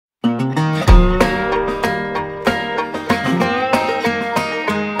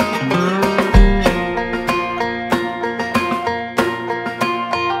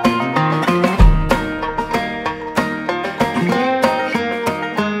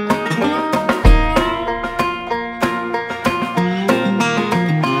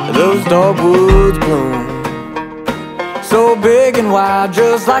dogwoods bloom, so big and wide,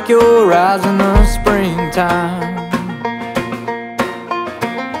 just like your eyes in the springtime.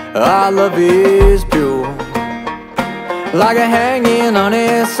 Our love is pure, like a hanging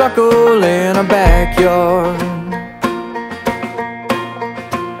honeysuckle in a backyard.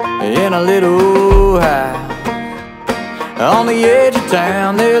 In a little house on the edge of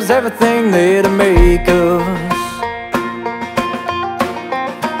town, there's everything there to make us.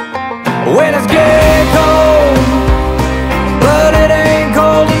 When it's getting cold, but it ain't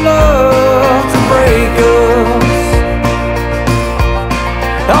cold enough to break us.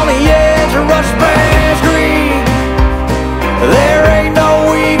 On the edge of Rush Branch Creek, there ain't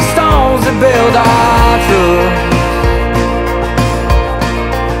no weak stones that build our trust.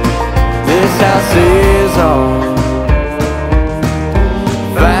 This house is our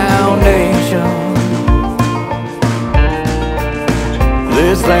foundation.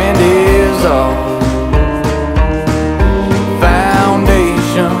 This land is our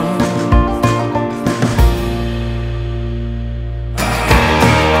foundation.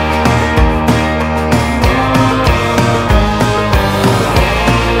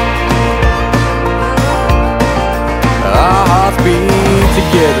 Our hearts beat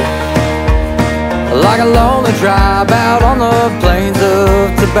together like a lonely tribe out on the plains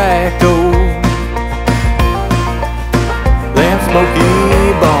of tobacco. Them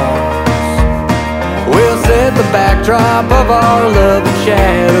smoky bones will set the backdrop of our love and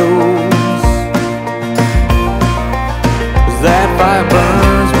shadows. As that fire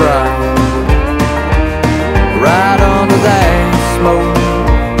burns bright right under that smoke.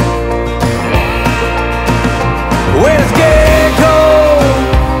 When it's getting cold,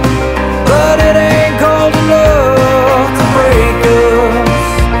 but it ain't cold enough to break us.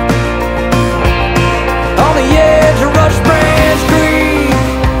 On the edge of Rush Branch Creek,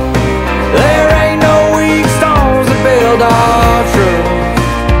 there ain't no weak stones that build our trust.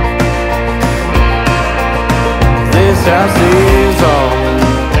 This house is our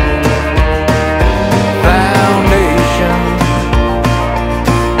foundation.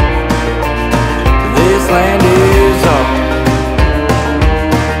 This land is our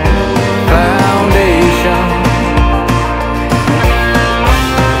foundation.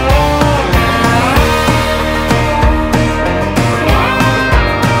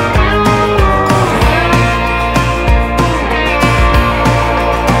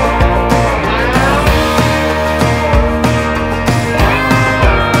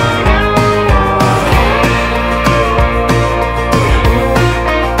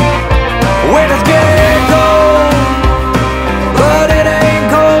 When it's getting cold, but it ain't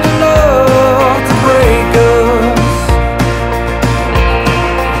cold enough to break us.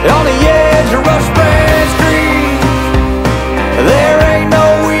 On the edge of Rush Branch Creek, there ain't no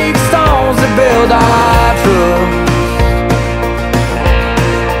weak stones that build our trust.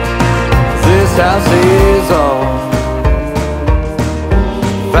 This house is our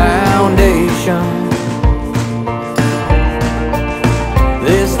foundation.